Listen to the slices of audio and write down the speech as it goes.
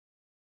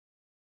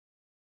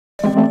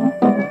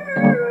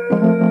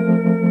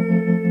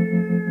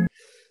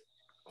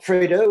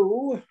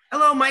Fredo.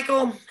 Hello,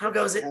 Michael. How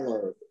goes it?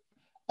 Hello.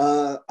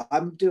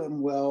 I'm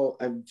doing well.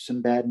 I have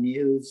some bad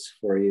news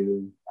for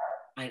you.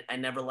 I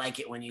never like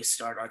it when you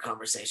start our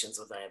conversations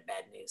with I have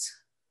bad news.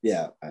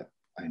 Yeah,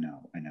 I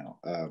know, I know.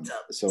 What's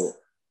up? So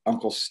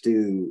Uncle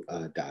Stu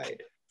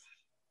died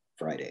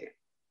Friday.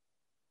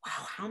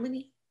 Wow, how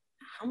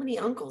many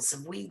uncles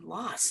have we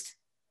lost?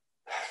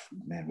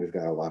 Man, we've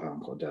got a lot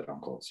of dead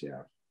uncles.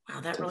 Yeah, Wow,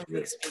 that tough really year.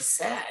 makes me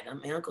sad. I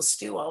mean, Uncle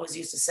Stu always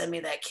used to send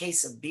me that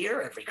case of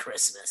beer every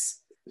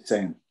Christmas.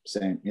 Same.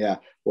 Yeah.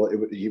 Well,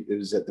 it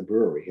was at the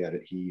brewery.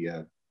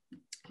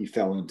 He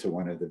fell into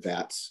one of the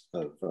vats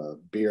of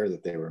beer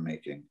that they were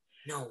making,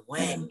 No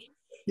way. and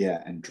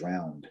yeah, and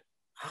drowned.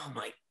 Oh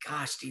my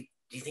gosh. Do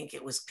you think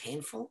it was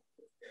painful?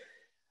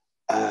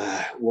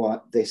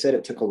 Well, they said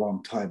it took a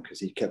long time because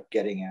he kept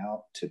getting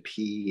out to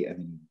pee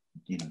and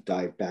then,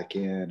 dive back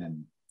in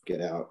and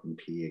get out and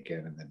pee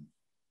again and then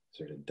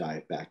sort of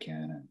dive back in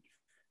and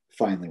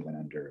finally went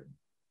under and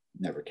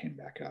never came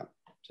back up.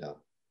 So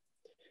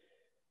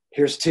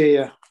here's to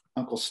you,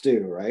 Uncle Stu,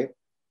 right?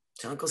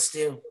 To Uncle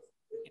Stu.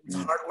 He's a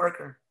Yeah. hard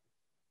worker.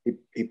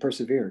 He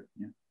persevered.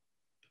 Yeah.